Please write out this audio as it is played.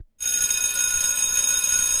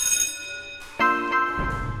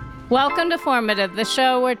Welcome to Formative, the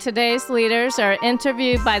show where today's leaders are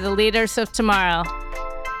interviewed by the leaders of tomorrow.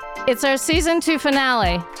 It's our season 2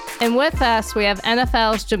 finale, and with us we have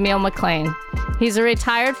NFL's Jameel McClain. He's a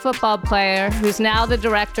retired football player who's now the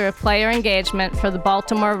director of player engagement for the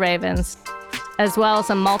Baltimore Ravens, as well as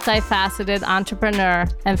a multi-faceted entrepreneur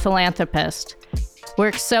and philanthropist.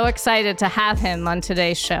 We're so excited to have him on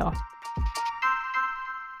today's show.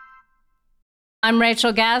 I'm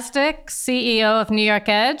Rachel Gazdick, CEO of New York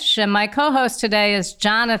Edge, and my co-host today is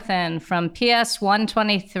Jonathan from PS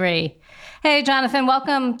 123. Hey, Jonathan,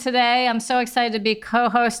 welcome today. I'm so excited to be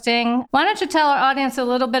co-hosting. Why don't you tell our audience a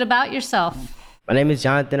little bit about yourself? My name is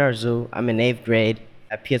Jonathan Arzu. I'm in 8th grade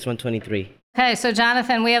at PS 123. Okay, so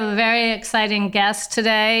Jonathan, we have a very exciting guest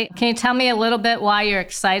today. Can you tell me a little bit why you're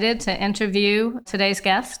excited to interview today's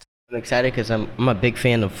guest? I'm excited because I'm a big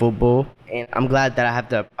fan of football, and I'm glad that I have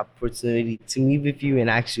the opportunity to meet with you and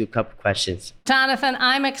ask you a couple questions. Jonathan,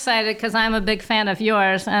 I'm excited because I'm a big fan of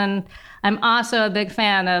yours, and I'm also a big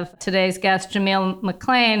fan of today's guest, Jameel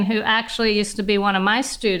McClain, who actually used to be one of my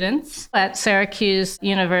students at Syracuse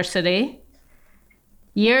University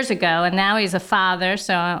years ago, and now he's a father,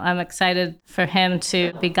 so I'm excited for him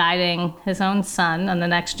to be guiding his own son on the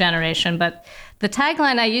next generation. But the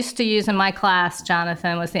tagline I used to use in my class,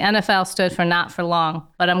 Jonathan, was the NFL stood for not for long.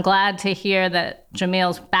 But I'm glad to hear that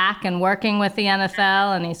Jameel's back and working with the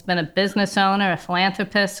NFL, and he's been a business owner, a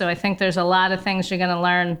philanthropist, so I think there's a lot of things you're going to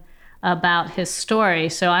learn about his story.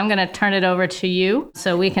 So I'm going to turn it over to you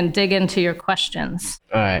so we can dig into your questions.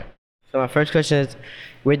 All right. So my first question is,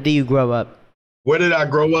 where did you grow up? Where did I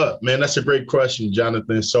grow up? Man, that's a great question,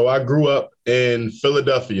 Jonathan. So I grew up in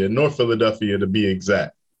Philadelphia, North Philadelphia to be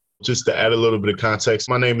exact. Just to add a little bit of context,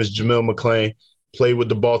 my name is Jameel McClain, played with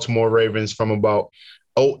the Baltimore Ravens from about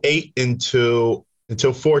 2008 until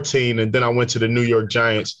 2014, and then I went to the New York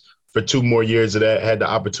Giants for 2 more years of that, had the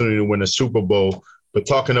opportunity to win a Super Bowl. But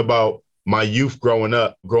talking about my youth growing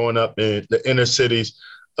up in the inner cities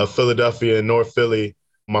of Philadelphia and North Philly,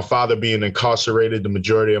 my father being incarcerated the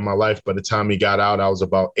majority of my life. By the time he got out, I was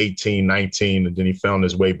about 18, 19, and then he found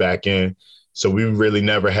his way back in. So we really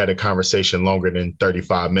never had a conversation longer than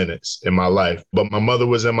 35 minutes in my life. But my mother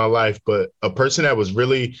was in my life. But a person that was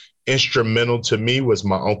really instrumental to me was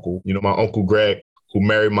my uncle, my Uncle Greg, who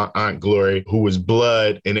married my Aunt Glory, who was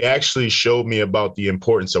blood. And it actually showed me about the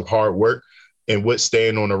importance of hard work and what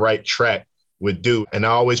staying on the right track would do. And I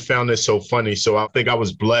always found this so funny. So I think I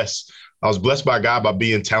was blessed. I was blessed by God by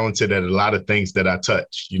being talented at a lot of things that I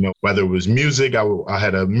touched, whether it was music. I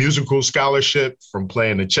had a musical scholarship from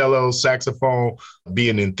playing the cello, saxophone,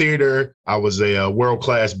 being in theater. I was a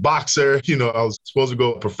world-class boxer. I was supposed to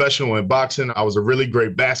go professional in boxing. I was a really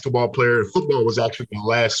great basketball player. Football was actually the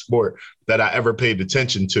last sport that I ever paid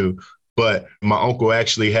attention to. But my uncle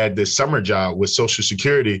actually had this summer job with Social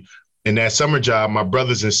Security. In that summer job, my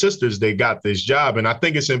brothers and sisters, they got this job. And I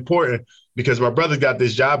think it's important because my brother got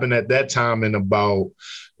this job. And at that time it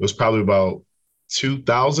was probably about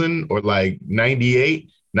 2000 or like 98,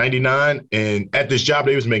 99. And at this job,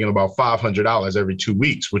 they was making about $500 every 2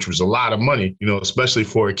 weeks, which was a lot of money, especially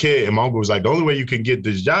for a kid. And my uncle was like, the only way you can get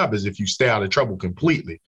this job is if you stay out of trouble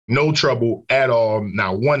completely. No trouble at all,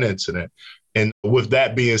 not one incident. And with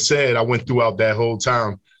that being said, I went throughout that whole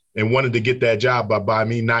time and wanted to get that job by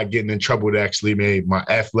me not getting in trouble. It actually made my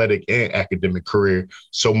athletic and academic career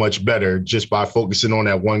so much better just by focusing on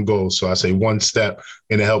that one goal. So I say one step,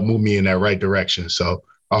 and it helped move me in that right direction. So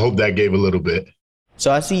I hope that gave a little bit.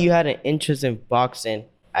 So I see you had an interest in boxing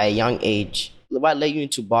at a young age. What led you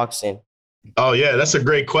into boxing? Oh, yeah, that's a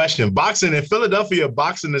great question. Boxing in Philadelphia,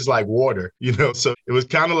 boxing is like water, so it was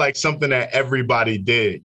kind of like something that everybody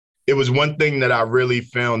did. It was one thing that I really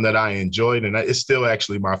found that I enjoyed, and it's still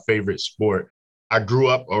actually my favorite sport. I grew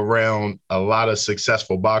up around a lot of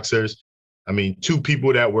successful boxers. I mean, 2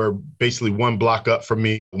 people that were basically one block up from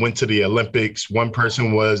me went to the Olympics. One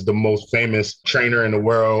person was the most famous trainer in the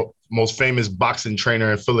world, most famous boxing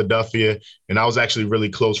trainer in Philadelphia. And I was actually really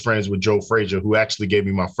close friends with Joe Frazier, who actually gave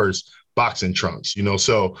me my first boxing trunks,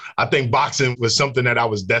 So I think boxing was something that I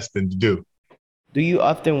was destined to do. Do you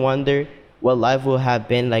often wonder what life would have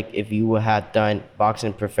been like if you would have done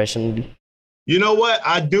boxing professionally? You know what?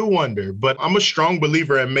 I do wonder, but I'm a strong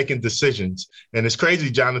believer in making decisions. And it's crazy,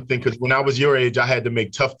 Jonathan, because when I was your age, I had to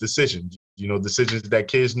make tough decisions, decisions that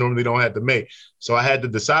kids normally don't have to make. So I had to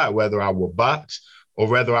decide whether I would box or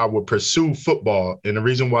whether I would pursue football. And the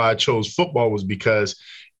reason why I chose football was because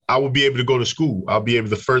I would be able to go to school. I'll be able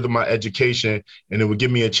to further my education, and it would give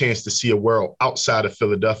me a chance to see a world outside of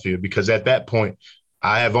Philadelphia, because at that point,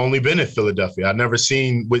 I have only been in Philadelphia. I've never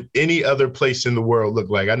seen what any other place in the world look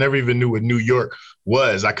like. I never even knew what New York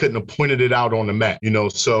was. I couldn't have pointed it out on the map,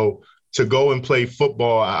 so to go and play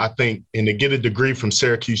football, I think, and to get a degree from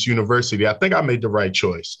Syracuse University, I think I made the right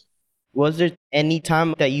choice. Was there any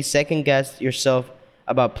time that you second guessed yourself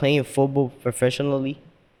about playing football professionally?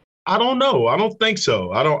 I don't know. I don't think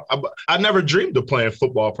so. I never dreamed of playing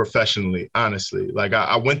football professionally, honestly. Like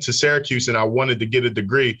I went to Syracuse and I wanted to get a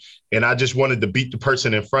degree and I just wanted to beat the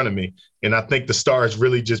person in front of me. And I think the stars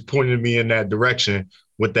really just pointed me in that direction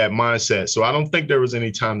with that mindset. So I don't think there was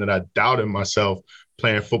any time that I doubted myself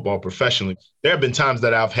playing football professionally. There have been times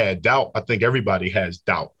that I've had doubt. I think everybody has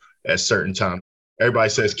doubt at certain times. Everybody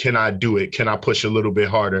says, can I do it? Can I push a little bit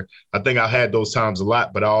harder? I think I've had those times a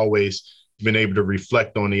lot, but I always been able to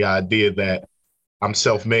reflect on the idea that I'm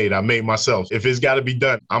self-made. I made myself. If it's got to be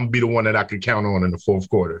done, I'm gonna be the one that I could count on in the fourth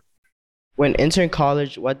quarter. When entering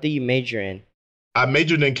college, what did you major in? I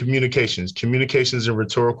majored in communications and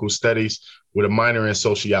rhetorical studies with a minor in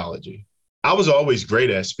sociology. I was always great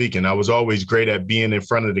at speaking. I was always great at being in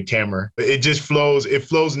front of the camera. It just flows. It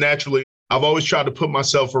flows naturally. I've always tried to put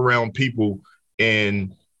myself around people,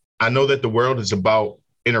 and I know that the world is about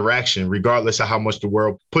interaction, regardless of how much the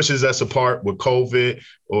world pushes us apart with COVID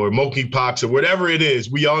or monkeypox or whatever it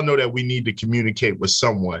is. We all know that we need to communicate with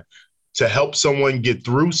someone to help someone get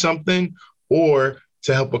through something or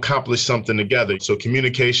to help accomplish something together. So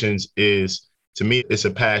communications is, to me, it's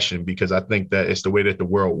a passion because I think that it's the way that the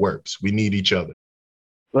world works. We need each other.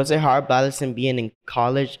 Was it hard balancing being in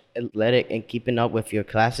college, athletic, and keeping up with your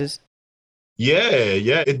classes? Yeah,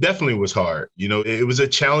 it definitely was hard. It was a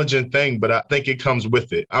challenging thing, but I think it comes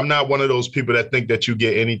with it. I'm not one of those people that think that you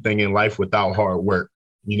get anything in life without hard work,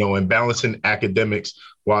 and balancing academics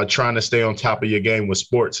while trying to stay on top of your game with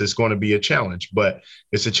sports is going to be a challenge, but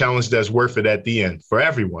it's a challenge that's worth it at the end for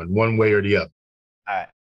everyone, one way or the other. All right.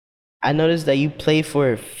 I noticed that you play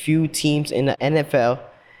for a few teams in the NFL.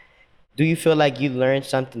 Do you feel like you learned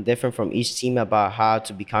something different from each team about how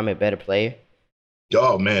to become a better player?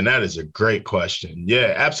 Oh, man, that is a great question.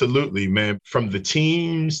 Yeah, absolutely, man. From the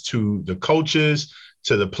teams to the coaches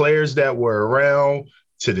to the players that were around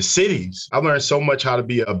to the cities, I learned so much how to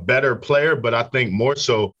be a better player, but I think more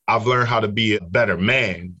so I've learned how to be a better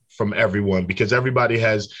man from everyone because everybody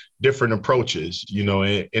has different approaches,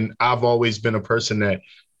 and I've always been a person that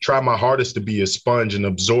try my hardest to be a sponge and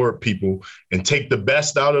absorb people and take the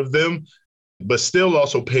best out of them, but still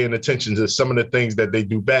also paying attention to some of the things that they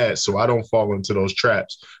do bad so I don't fall into those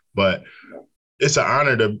traps. But it's an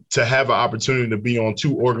honor to have an opportunity to be on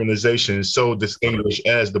two organizations so distinguished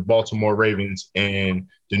as the Baltimore Ravens and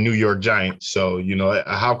the New York Giants. So,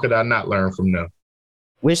 how could I not learn from them?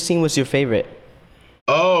 Which team was your favorite?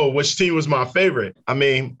 Oh, which team was my favorite? I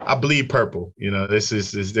mean, I bleed purple. This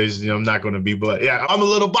is I'm not going to be blood. Yeah, I'm a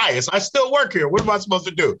little biased. I still work here. What am I supposed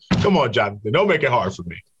to do? Come on, Jonathan. Don't make it hard for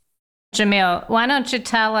me. Jameel, why don't you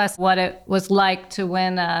tell us what it was like to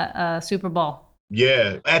win a Super Bowl?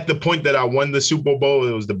 Yeah, at the point that I won the Super Bowl,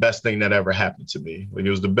 it was the best thing that ever happened to me. Like, it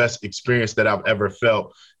was the best experience that I've ever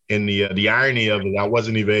felt. And the irony of it, I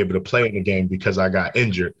wasn't even able to play in the game because I got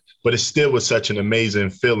injured. But it still was such an amazing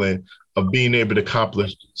feeling of being able to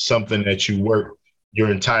accomplish something that you worked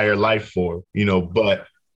your entire life for, But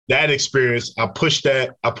that experience, I pushed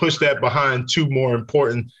that behind two more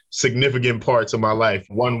important, significant parts of my life.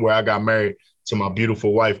 One where I got married to my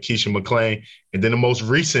beautiful wife, Keisha McClain. And then the most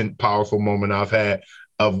recent powerful moment I've had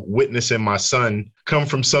of witnessing my son come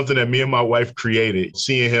from something that me and my wife created.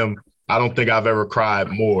 Seeing him, I don't think I've ever cried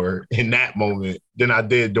more in that moment than I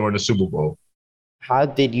did during the Super Bowl. How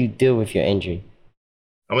did you deal with your injury?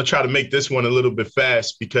 I'm going to try to make this one a little bit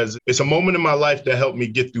fast because it's a moment in my life that helped me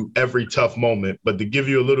get through every tough moment. But to give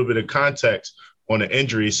you a little bit of context on the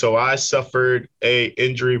injury, so I suffered a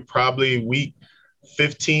injury probably week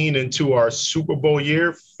 15 into our Super Bowl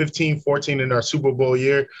year, 15, 14 in our Super Bowl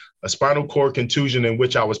year, a spinal cord contusion in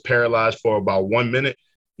which I was paralyzed for about 1 minute,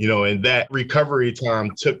 and that recovery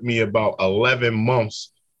time took me about 11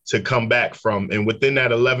 months to come back from. And within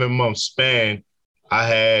that 11-month span, I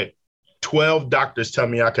had 12 doctors tell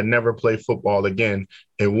me I could never play football again.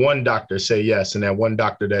 And one doctor say yes. And that one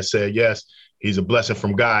doctor that said yes, he's a blessing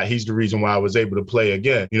from God. He's the reason why I was able to play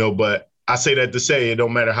again, but I say that to say it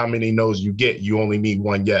don't matter how many no's you get, you only need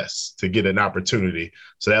one yes to get an opportunity.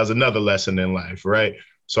 So that was another lesson in life, right?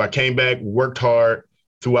 So I came back, worked hard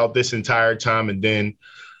throughout this entire time, and then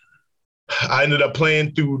I ended up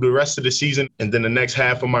playing through the rest of the season and then the next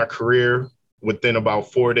half of my career within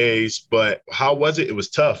about 4 days. But how was it? It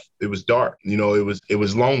was tough. It was dark. It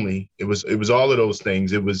was lonely. It was all of those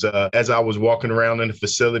things. It was as I was walking around in the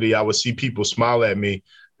facility, I would see people smile at me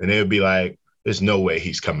and they would be like, there's no way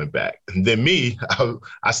he's coming back. And then me,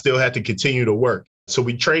 I still had to continue to work. So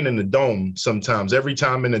we train in the dome sometimes. Every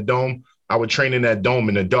time in the dome, I would train in that dome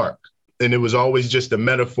in the dark. And it was always just a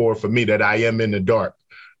metaphor for me that I am in the dark.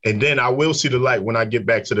 And then I will see the light when I get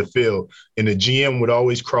back to the field. And the GM would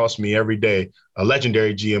always cross me every day, a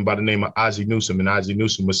legendary GM by the name of Ozzie Newsome. And Ozzie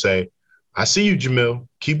Newsome would say, I see you, Jameel,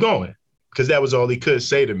 keep going. Because that was all he could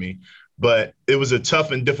say to me. But it was a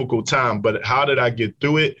tough and difficult time. But how did I get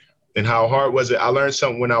through it? And how hard was it? I learned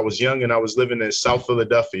something when I was young and I was living in South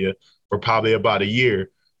Philadelphia for probably about a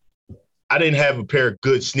year. I didn't have a pair of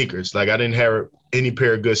good sneakers. Like I didn't have any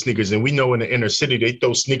pair of good sneakers. And we know in the inner city, they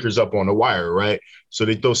throw sneakers up on the wire, right? So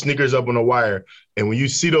they throw sneakers up on the wire. And when you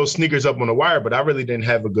see those sneakers up on the wire, but I really didn't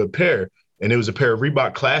have a good pair. And it was a pair of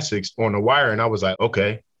Reebok Classics on the wire. And I was like,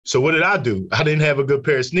 okay. So what did I do? I didn't have a good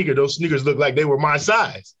pair of sneakers. Those sneakers looked like they were my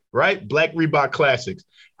size, right? Black Reebok Classics.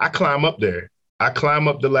 I climb up there. I climb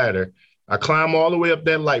up the ladder. I climb all the way up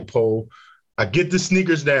that light pole. I get the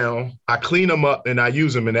sneakers down. I clean them up and I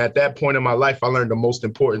use them. And at that point in my life, I learned the most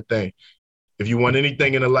important thing. If you want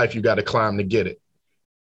anything in the life, you got to climb to get it.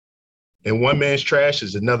 And one man's trash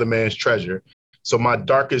is another man's treasure. So my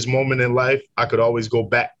darkest moment in life, I could always go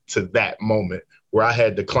back to that moment where I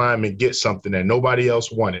had to climb and get something that nobody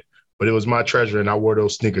else wanted. But it was my treasure, and I wore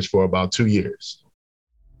those sneakers for about 2 years.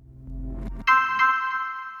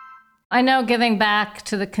 I know giving back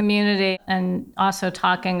to the community and also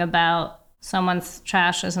talking about someone's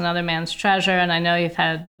trash is another man's treasure. And I know you've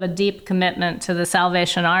had a deep commitment to the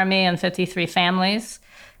Salvation Army and 53 families.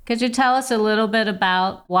 Could you tell us a little bit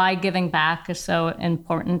about why giving back is so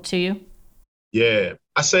important to you? Yeah,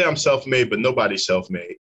 I say I'm self-made, but nobody's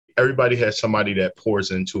self-made. Everybody has somebody that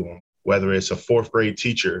pours into them, whether it's a fourth grade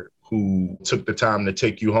teacher who took the time to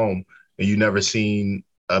take you home and you never seen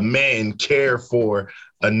a man care for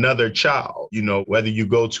another child, whether you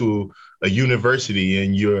go to a university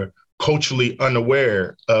and you're culturally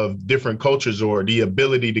unaware of different cultures or the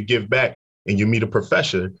ability to give back, and you meet a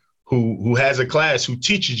professor who has a class who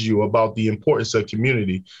teaches you about the importance of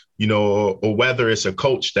community, or whether it's a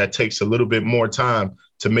coach that takes a little bit more time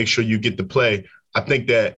to make sure you get to play. I think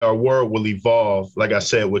that our world will evolve, like I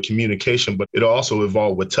said, with communication, but it'll also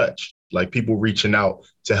evolve with touch, like people reaching out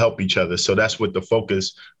to help each other. So that's what the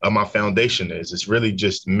focus of my foundation is. It's really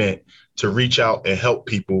just meant to reach out and help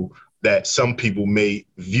people that some people may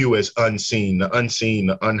view as unseen,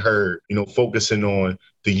 the unheard, focusing on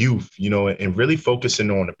the youth, and really focusing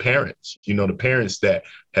on the parents, the parents that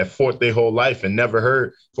have fought their whole life and never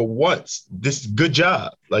heard for once, this good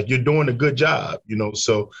job, like you're doing a good job,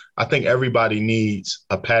 So I think everybody needs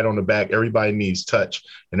a pat on the back. Everybody needs touch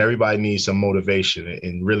and everybody needs some motivation.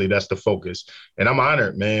 And really that's the focus. And I'm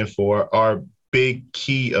honored, man, for our big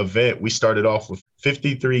key event. We started off with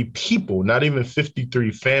 53 people, not even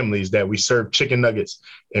 53 families that we served chicken nuggets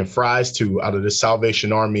and fries to out of the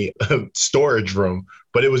Salvation Army storage room.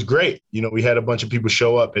 But it was great. We had a bunch of people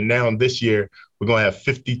show up. And now this year, we're going to have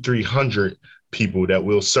 5,300 people that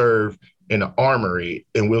will serve in the armory,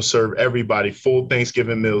 and we'll serve everybody full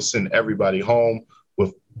Thanksgiving meals, send everybody home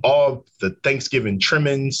with all the Thanksgiving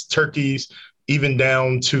trimmings, turkeys, even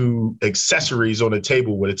down to accessories on the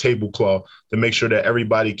table with a tablecloth to make sure that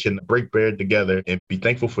everybody can break bread together and be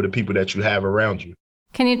thankful for the people that you have around you.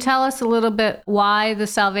 Can you tell us a little bit why the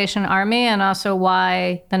Salvation Army and also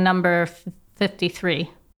why the number 53?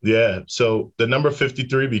 Yeah, so the number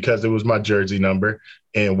 53, because it was my jersey number.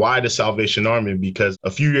 And why the Salvation Army? Because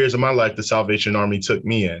a few years of my life, the Salvation Army took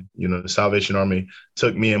me in. The Salvation Army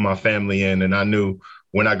took me and my family in. And I knew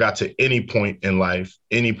when I got to any point in life,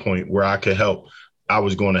 any point where I could help, I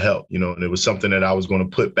was going to help, and it was something that I was going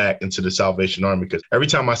to put back into the Salvation Army, because every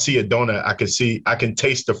time I see a donut, I can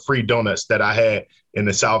taste the free donuts that I had in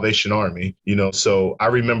the Salvation Army, so I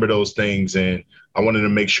remember those things, and I wanted to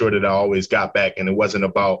make sure that I always got back. And it wasn't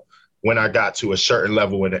about when I got to a certain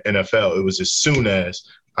level in the NFL. It was as soon as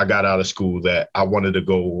I got out of school that I wanted to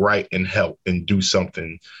go right and help and do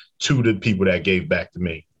something to the people that gave back to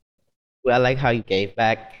me. I like how you gave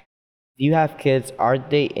back. Do you have kids? Are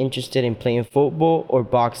they interested in playing football or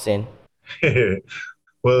boxing?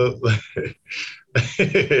 Well,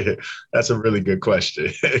 that's a really good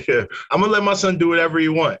question. I'm going to let my son do whatever he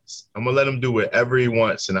wants. I'm going to let him do whatever he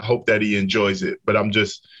wants, and I hope that he enjoys it. But I'm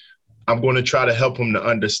going to try to help him to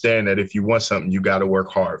understand that if you want something, you got to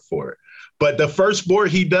work hard for it. But the first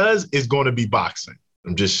sport he does is going to be boxing.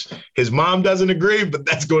 His mom doesn't agree, but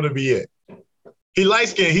that's going to be it. He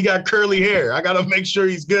light-skinned. He got curly hair. I got to make sure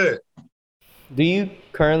he's good. Do you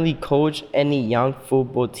currently coach any young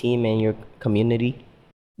football team in your community?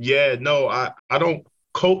 Yeah, no, I don't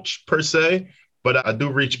coach per se, But I do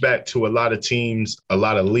reach back to a lot of teams, a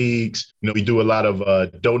lot of leagues. We do a lot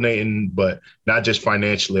of donating, but not just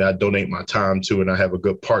financially. I donate my time too, and I have a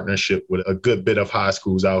good partnership with a good bit of high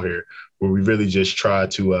schools out here where we really just try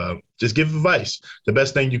to just give advice. The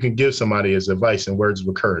best thing you can give somebody is advice and words of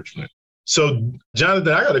encouragement. So,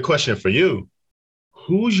 Jonathan, I got a question for you.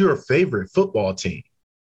 Who's your favorite football team?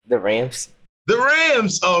 The Rams. The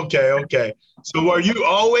Rams. Okay. So were you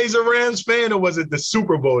always a Rams fan, or was it the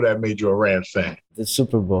Super Bowl that made you a Rams fan? The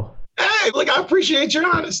Super Bowl. Hey, look, I appreciate your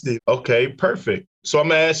honesty. Okay, perfect. So I'm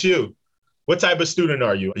going to ask you, what type of student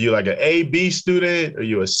are you? Are you like an A, B student? Are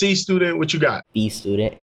you a C student? What you got? B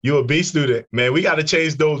student. You a B student. Man, we got to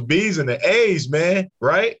change those B's and the A's, man,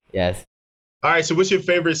 right? Yes. All right, so what's your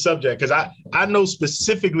favorite subject? Because I know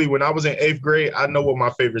specifically when I was in 8th grade, I know what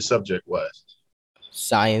my favorite subject was.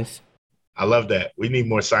 Science. I love that. We need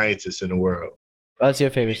more scientists in the world. What's your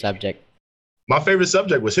favorite subject? My favorite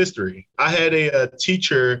subject was history. I had a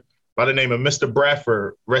teacher by the name of Mr.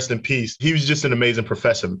 Bradford, rest in peace. He was just an amazing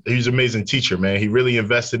professor. He was an amazing teacher, man. He really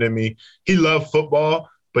invested in me. He loved football,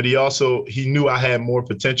 but he knew I had more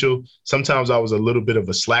potential. Sometimes I was a little bit of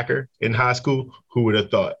a slacker in high school. Who would have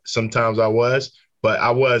thought? Sometimes I was. But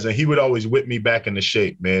I was, and he would always whip me back into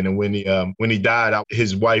shape, man. And when he died,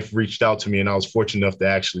 his wife reached out to me, and I was fortunate enough to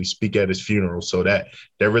actually speak at his funeral. So that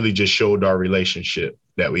really just showed our relationship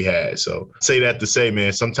that we had. So say that to say,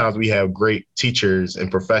 man, sometimes we have great teachers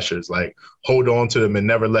and professors. Like, hold on to them and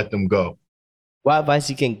never let them go. What advice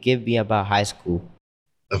you can give me about high school?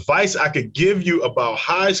 Advice I could give you about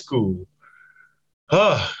high school?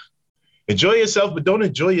 Enjoy yourself, but don't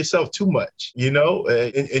enjoy yourself too much. Enjoy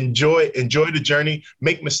the journey.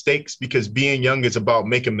 Make mistakes, because being young is about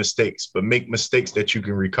making mistakes, but make mistakes that you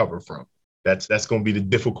can recover from. That's going to be the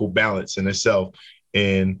difficult balance in itself.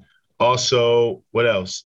 And also, what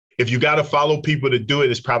else? If you got to follow people to do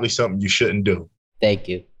it, it's probably something you shouldn't do. Thank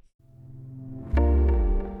you.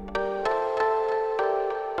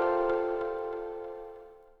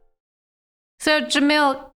 So,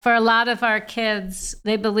 Jameel, for a lot of our kids,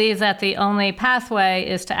 they believe that the only pathway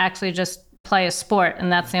is to actually just play a sport,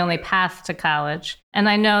 and that's the only path to college. And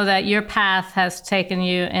I know that your path has taken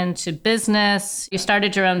you into business. You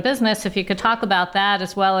started your own business. If you could talk about that,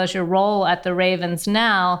 as well as your role at the Ravens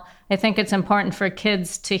now, I think it's important for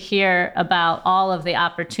kids to hear about all of the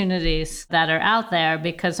opportunities that are out there,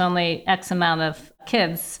 because only X amount of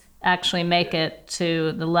kids actually make it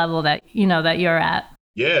to the level that you're at.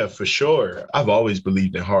 Yeah, for sure. I've always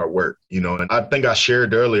believed in hard work, and I think I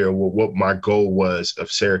shared earlier what my goal was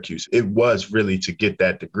of Syracuse. It was really to get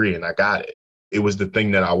that degree, and I got it. It was the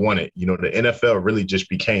thing that I wanted. The NFL really just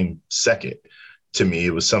became second to me.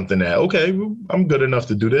 It was something that, okay, I'm good enough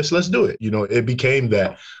to do this. Let's do it. It became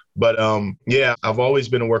that. But yeah, I've always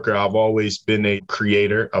been a worker. I've always been a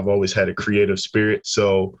creator. I've always had a creative spirit.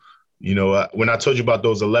 So when I told you about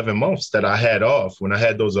those 11 months that I had off, when I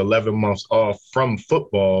had those 11 months off from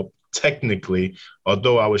football, technically,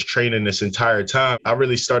 although I was training this entire time, I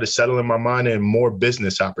really started settling my mind in more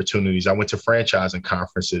business opportunities. I went to franchising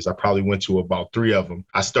conferences. I probably went to about 3 of them.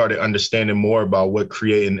 I started understanding more about what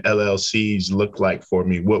creating LLCs looked like for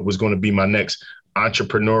me, what was going to be my next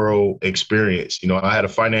entrepreneurial experience. I had a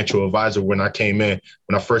financial advisor when I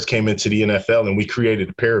first came into the NFL, and we created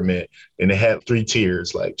a pyramid, and it had 3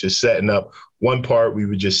 tiers, like just setting up one part. We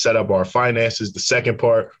would just set up our finances. The second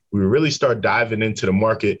part, we would really start diving into the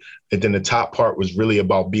market. And then the top part was really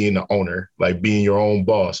about being the owner, like being your own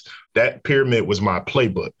boss. That pyramid was my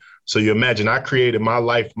playbook. So you imagine I created my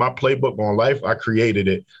playbook on life. I created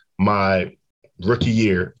it my rookie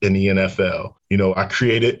year in the NFL. I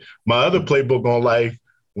created my other playbook on life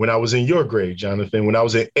when I was in your grade, Jonathan, when I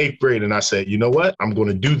was in 8th grade. And I said, you know what? I'm going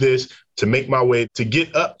to do this to make my way to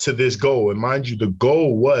get up to this goal. And mind you, the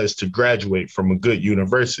goal was to graduate from a good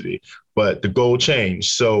university, but the goal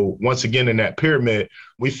changed. So once again, in that pyramid,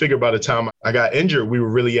 we figured by the time I got injured, we were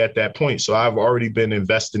really at that point. So I've already been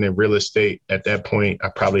investing in real estate. At that point, I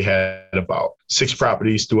probably had about 6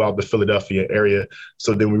 properties throughout the Philadelphia area.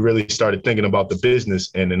 So then we really started thinking about the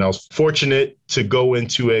business. And then I was fortunate to go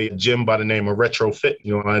into a gym by the name of Retrofit.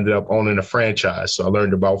 I ended up owning a franchise. So I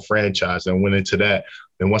learned about franchise and went into that.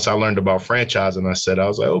 And once I learned about franchising, I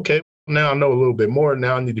was like, okay, now I know a little bit more.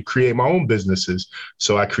 Now I need to create my own businesses.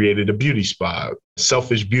 So I created a beauty spa,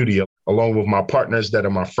 Selfish Beauty, along with my partners that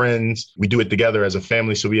are my friends. We do it together as a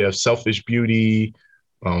family. So we have Selfish Beauty,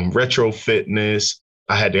 Retro Fitness.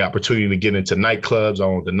 I had the opportunity to get into nightclubs. I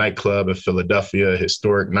owned a nightclub in Philadelphia, a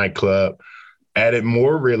historic nightclub, added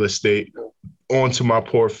more real estate onto my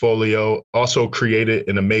portfolio, also created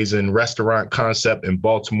an amazing restaurant concept in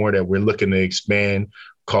Baltimore that we're looking to expand.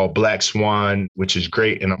 called Black Swan, which is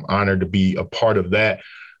great. And I'm honored to be a part of that.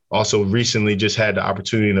 Also recently just had the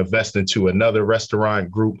opportunity to invest into another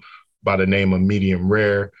restaurant group by the name of Medium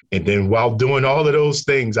Rare. And then while doing all of those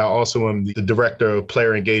things, I also am the director of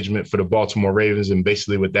player engagement for the Baltimore Ravens. And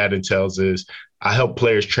basically what that entails is I help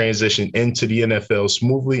players transition into the NFL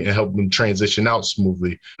smoothly and help them transition out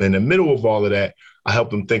smoothly. In the middle of all of that, I help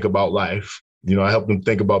them think about life. I help them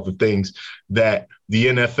think about the things that the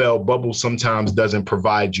NFL bubble sometimes doesn't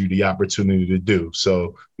provide you the opportunity to do.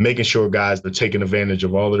 So making sure guys are taking advantage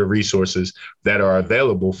of all of the resources that are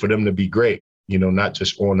available for them to be great. Not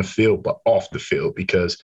just on the field, but off the field,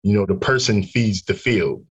 because, the person feeds the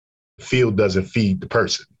field. The field doesn't feed the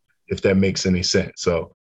person, if that makes any sense.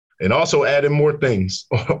 So, and also adding more things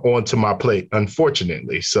onto my plate,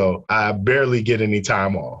 unfortunately. So I barely get any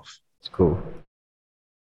time off. It's cool.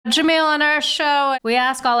 Jameel, on our show, we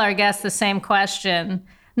ask all our guests the same question.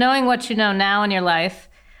 Knowing what you know now in your life,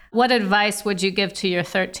 what advice would you give to your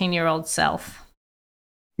 13-year-old self?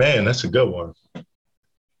 Man, that's a good one.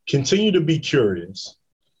 Continue to be curious.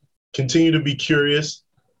 Continue to be curious.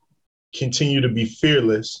 Continue to be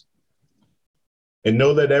fearless. And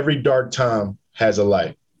know that every dark time has a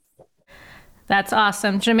light. That's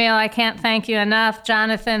awesome. Jameel, I can't thank you enough.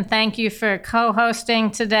 Jonathan, thank you for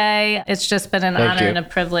co-hosting today. It's just been an honor and a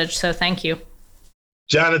privilege, so thank you.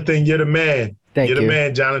 Jonathan, you're the man. You're the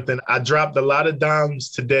man, Jonathan. I dropped a lot of dimes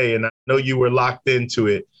today, and I know you were locked into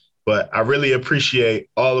it, but I really appreciate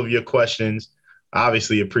all of your questions. I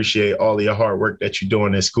obviously appreciate all of your hard work that you're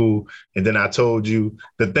doing at school. And then I told you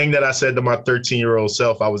the thing that I said to my 13-year-old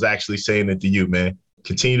self, I was actually saying it to you, man.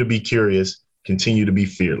 Continue to be curious. Continue to be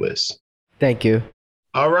fearless. Thank you.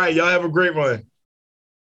 All right. Y'all have a great one.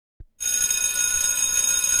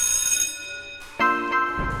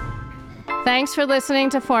 Thanks for listening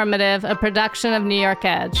to Formative, a production of New York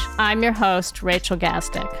Edge. I'm your host, Rachel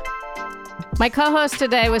Gastick. My co-host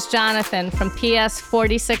today was Jonathan from PS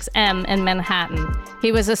 46M in Manhattan.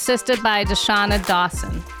 He was assisted by Deshauna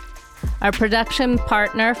Dawson. Our production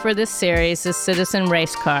partner for this series is Citizen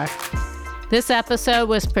Racecar. This episode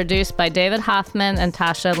was produced by David Hoffman and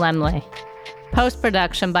Tasha Lemley.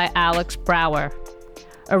 Post-production by Alex Brower.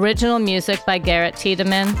 Original music by Garrett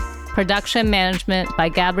Tiedemann. Production management by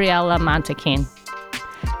Gabriella Montequin.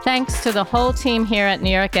 Thanks to the whole team here at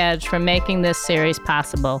New York Edge for making this series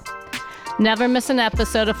possible. Never miss an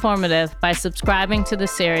episode of Formative by subscribing to the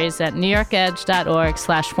series at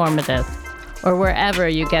newyorkedge.org/formative or wherever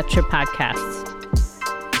you get your podcasts.